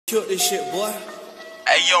Killed this shit, boy.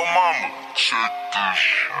 Hey, yo, mama, check this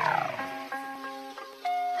shit.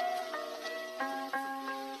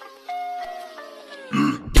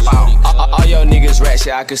 All your niggas rat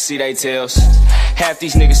shit, I could see they tails. Half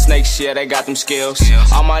these niggas snake shit, they got them skills.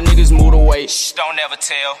 All my niggas move away, shh, don't ever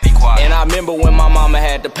tell. Be quiet. And I remember when my mama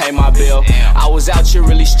had to pay my bill. I was out here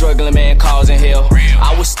really struggling, man, causing hell.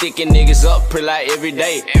 I was sticking niggas up pretty like every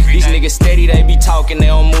day. These niggas steady, they be talking, they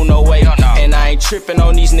don't move no way. And I ain't tripping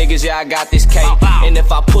on these niggas, yeah, I got this cake. And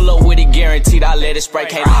if I pull up with it, guaranteed I let it spray.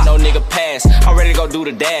 Can't let no nigga pass, I'm ready to go do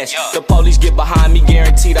the dash. The police get behind me,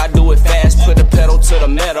 guaranteed I do it fast. Put the pedal to the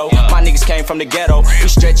metal, my niggas came from the ghetto. We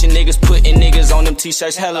stretching niggas, putting niggas on them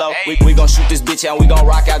t-shirts, hello. We gon' shoot this bitch out, we gon'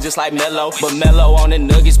 rock out just like Mello. But Mello on the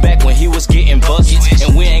Nuggets back when he was getting buckets.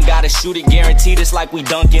 And we ain't gotta shoot it, guaranteed it's like we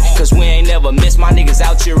dunking. Cause we ain't never missed, my niggas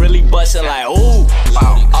out here really bustin' like ooh.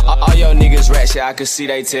 All your niggas rat shit, I could see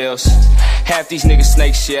they tails. Half these niggas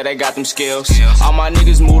snake shit, they got them skills. All my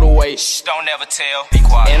niggas move away, shh, don't ever tell. Be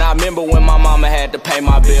quiet. And I remember when my mama had to pay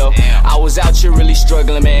my bill. I was out here really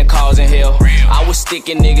struggling, man, causing hell. I was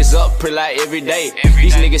sticking niggas up pretty like every day.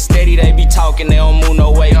 These niggas steady, they be talking, they don't move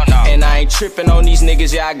no way. And I ain't tripping on these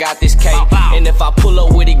niggas, yeah, I got this cake. And if I pull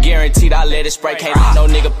up with it, guaranteed I let it spray. Can't let no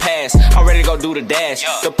nigga pass, I'm ready to go do the dash.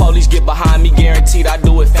 The police get behind me, guaranteed I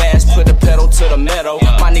do it fast. Put the pedal to the metal,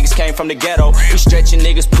 my niggas came from the ghetto. We stretching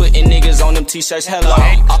niggas, putting niggas on them t-shirts, hello.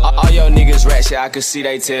 All your niggas rat shit, I could see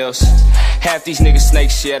they tails. Half these niggas snake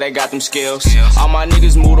shit, they got them skills. All my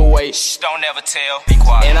niggas move away, shh, don't ever tell. Be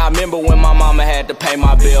quiet. And I remember when my mama had to pay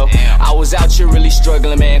my bill. I was out here really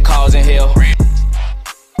struggling, man, causing hell.